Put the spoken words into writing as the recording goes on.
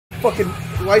fucking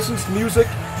licensed music.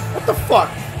 What the fuck?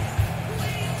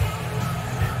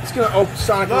 It's gonna owe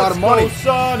Sonic a lot of money. Let's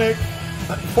go, Sonic!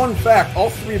 Fun fact, all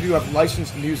three of you have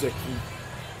licensed music from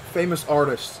famous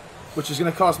artists, which is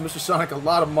gonna cost Mr. Sonic a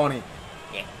lot of money.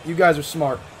 You guys are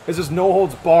smart. This is no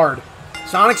holds barred.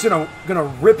 Sonic's gonna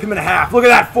rip him in half. Look at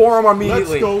that forearm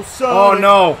immediately. Let's go, Sonic! Oh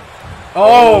no!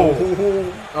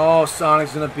 Oh! Oh,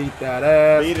 Sonic's gonna beat that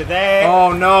ass. Beat it ass.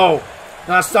 Oh no!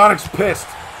 Now Sonic's pissed.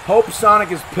 Hope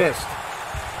Sonic is pissed.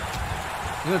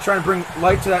 He's gonna try and bring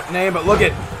light to that name, but look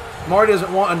at Marty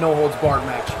doesn't want a no holds barred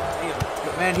match.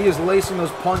 But man, he is lacing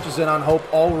those punches in on Hope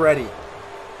already.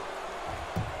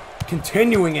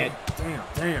 Continuing it.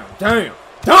 Damn!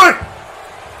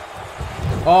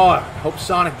 Oh, Hope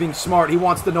Sonic being smart. He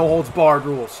wants the no holds barred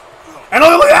rules. And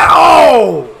look at that!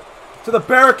 Oh! To the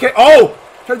barricade. Oh!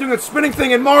 Trying to do a spinning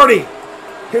thing, and Marty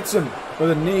hits him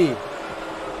with a knee.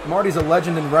 Marty's a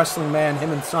legend in wrestling, man. Him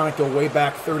and Sonic go way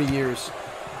back 30 years.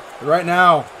 But right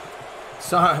now,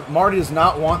 Marty does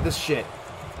not want this shit.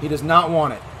 He does not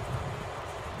want it.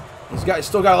 He's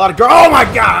still got a lot of... Oh my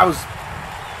god! I was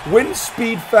wind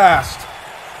speed fast.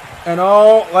 And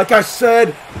oh, like I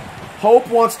said, Hope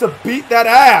wants to beat that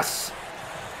ass.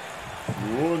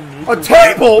 A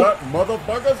table?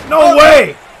 No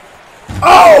way!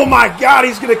 Oh my god,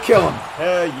 he's gonna kill him.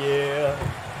 Hell yeah.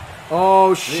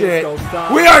 Oh shit.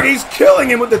 He's killing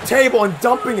him with the table and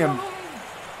dumping him.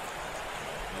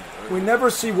 We never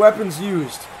see weapons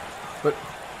used. But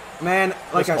man,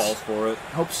 like I falls for it.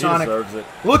 Hope Sonic deserves it.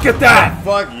 Look at that!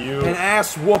 Fuck you. An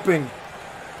ass whooping.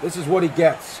 This is what he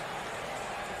gets.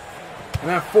 And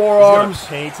that forearms. He's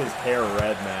gonna paint his hair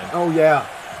red, man. Oh yeah.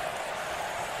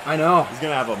 I know. He's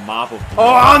gonna have a mop of blood.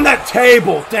 Oh, on that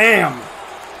table! Damn!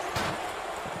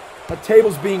 That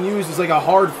table's being used as like a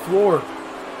hard floor.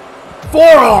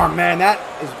 Forearm, man! That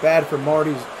is bad for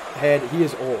Marty's head. He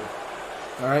is old.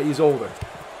 Alright, he's older.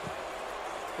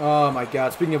 Oh my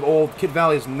god. Speaking of old, Kid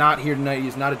Valley is not here tonight.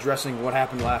 He's not addressing what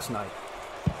happened last night.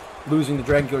 Losing the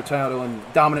Dragon Killer title in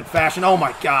dominant fashion. Oh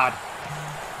my god.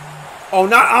 Oh,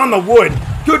 not on the wood.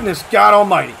 Goodness God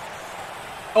almighty.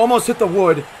 Almost hit the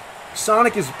wood.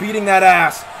 Sonic is beating that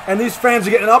ass. And these fans are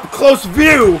getting an up-close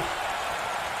view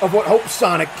of what Hope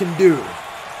Sonic can do.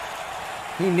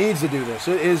 He needs to do this.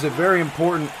 It is a very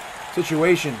important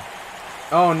situation.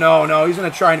 Oh, no, no. He's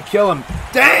going to try and kill him.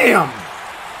 Damn!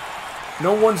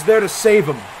 No one's there to save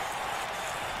him.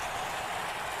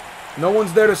 No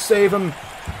one's there to save him.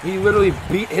 He literally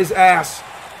beat his ass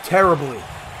terribly.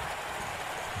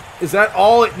 Is that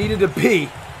all it needed to be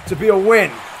a win?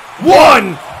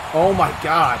 One! Oh my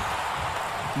god.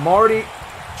 Marty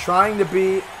trying to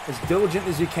be as diligent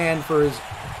as he can for his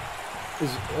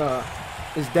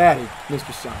daddy,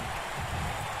 Mr. Sonic.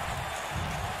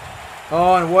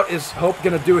 Oh, and what is Hope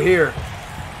gonna do here?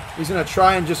 He's gonna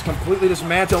try and just completely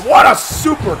dismantle. What a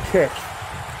super kick!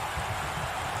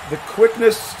 The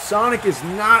quickness, Sonic is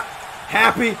not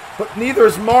happy, but neither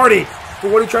is Marty for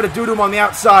what he tried to do to him on the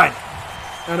outside.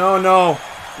 And oh no,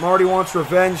 Marty wants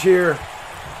revenge here.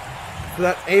 For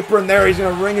that apron there, he's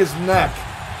gonna wring his neck.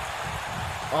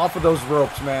 Off of those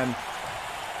ropes, man.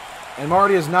 And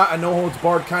Marty is not a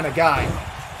no-holds-barred kind of guy.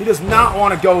 He does not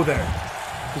want to go there.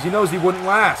 Because he knows he wouldn't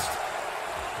last.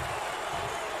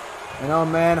 And oh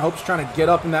man, Hope's trying to get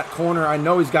up in that corner. I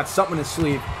know he's got something in his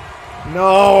sleeve.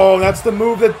 No, that's the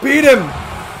move that beat him.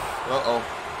 Uh-oh.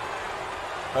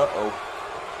 Uh-oh.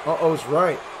 Uh-oh's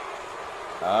right.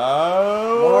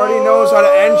 Oh. Marty knows how to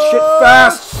end shit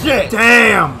fast. Shit.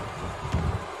 Damn.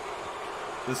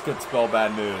 This could spell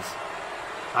bad news.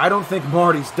 I don't think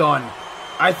Marty's done.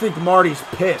 I think Marty's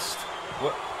pissed.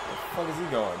 What the fuck is he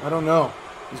going? I don't know.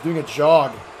 He's doing a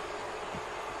jog.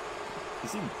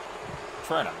 Is he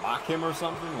trying to mock him or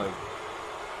something? Like,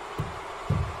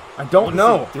 I don't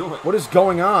know. What is he doing? What is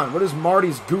going on? What is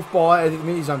Marty's goofball? I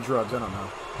mean, he's on drugs. I don't know.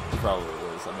 He probably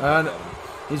is. I mean,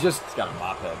 he's got a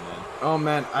mop head, man. Oh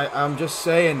man, I'm just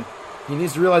saying, he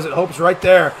needs to realize that Hope's right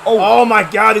there. Oh my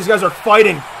god, these guys are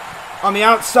fighting on the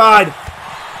outside.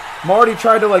 Marty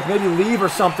tried to like maybe leave or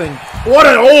something. What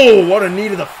a knee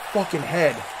to the fucking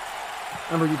head.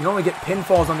 Remember, you can only get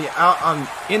pinfalls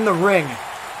in the ring.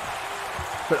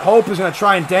 But Hope is gonna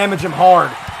try and damage him hard.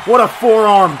 What a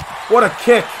forearm! What a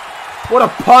kick! What a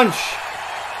punch!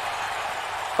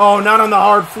 Oh, not on the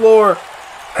hard floor.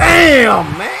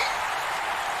 Damn, man!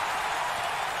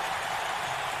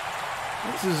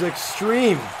 This is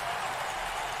extreme.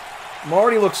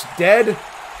 Marty looks dead.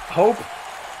 Hope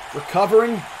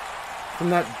recovering from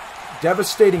that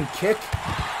devastating kick.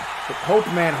 But Hope,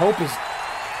 man, Hope is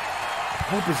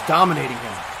dominating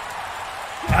him.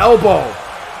 Elbow.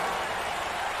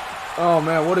 Oh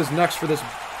man, what is next for this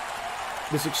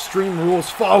This Extreme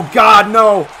Rules. Oh, God,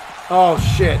 no. Oh,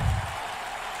 shit.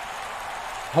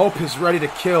 Hope is ready to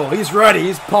kill. He's ready.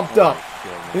 He's pumped up.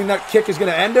 Shit, You think that kick is going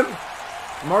to end him?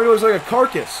 Marty looks like a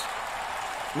carcass.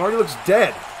 Marty looks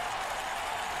dead.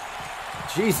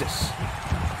 Jesus.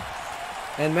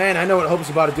 And, man, I know what Hope's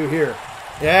about to do here.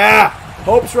 Yeah.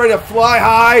 Hope's ready to fly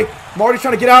high. Marty's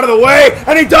trying to get out of the way.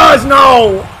 And he does.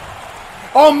 No.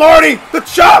 Oh, Marty. The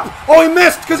chop. Oh, he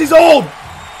missed because he's old.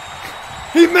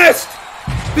 He missed.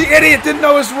 The idiot didn't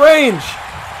know his range.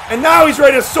 And now he's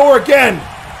ready to soar again.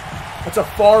 That's a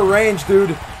far range,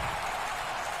 dude.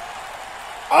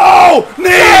 Oh,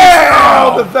 knees!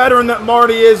 Oh, the veteran that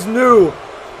Marty is knew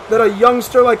that a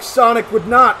youngster like Sonic would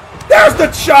not. There's the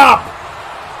chop!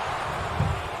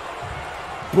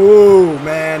 Boo,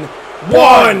 man.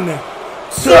 1,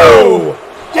 2,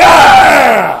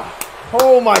 yeah!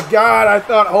 Oh my God, I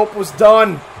thought Hope was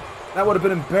done. That would have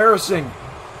been embarrassing.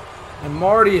 And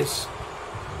Marty is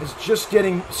just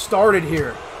getting started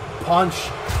here. Punch,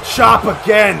 chop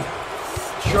again.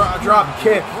 Drop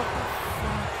kick.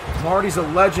 Marty's a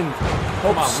legend.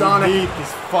 Hope Sonic. We need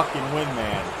this fucking win,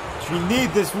 man. We need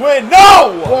this win.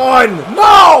 No! 1,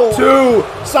 No!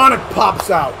 2, Sonic pops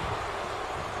out.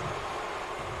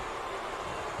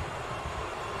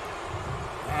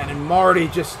 And Marty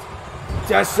just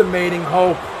decimating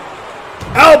Hope.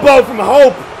 Elbow from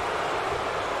Hope.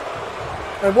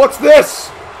 And what's this?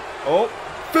 Oh.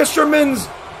 Fisherman's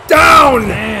down.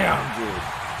 Damn, dude.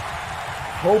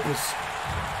 Hope is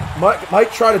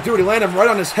might try to do it. He landed right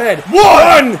on his head.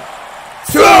 1,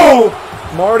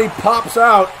 2. Marty pops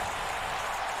out.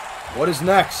 What is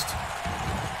next?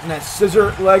 And that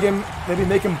scissor leg him, maybe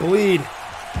make him bleed.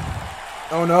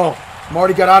 Oh no.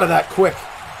 Marty got out of that quick.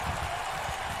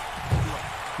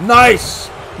 Nice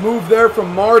move there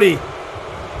from Marty.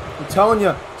 I'm telling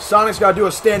you, Sonic's got to do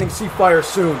a standing sea fire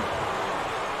soon.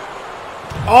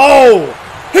 Oh!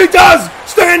 He does!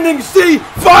 Standing sea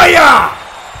fire!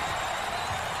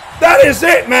 That is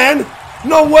it, man!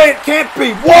 No way it can't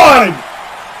be. 1,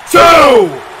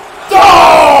 2!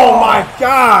 Oh my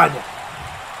God!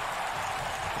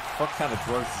 What kind of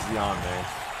drugs is he on, man?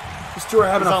 These two are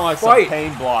having He's a on like fight. some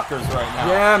pain blockers right now.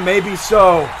 Yeah, maybe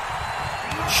so.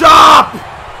 Chop!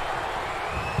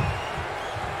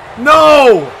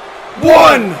 No!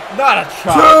 1! Not a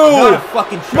chop. 2! Not a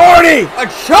fucking chop. Marty! A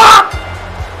chop!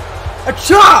 A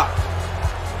chop!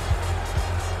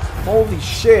 Holy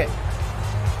shit.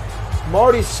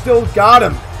 Marty's still got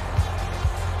him.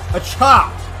 A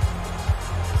chop.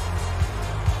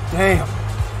 Damn.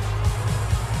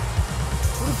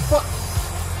 What the fuck?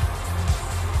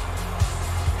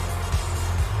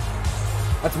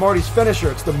 That's Marty's finisher.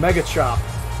 It's the mega chop.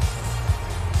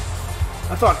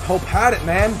 I thought Hope had it,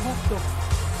 man.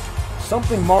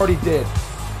 Something Marty did.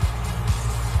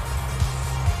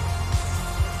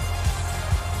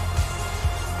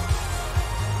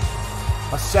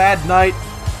 A sad night.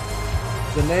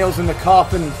 The nails in the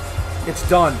coffin. It's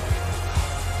done.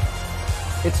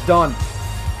 It's done.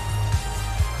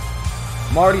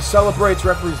 Marty celebrates,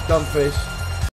 referee's dumb face.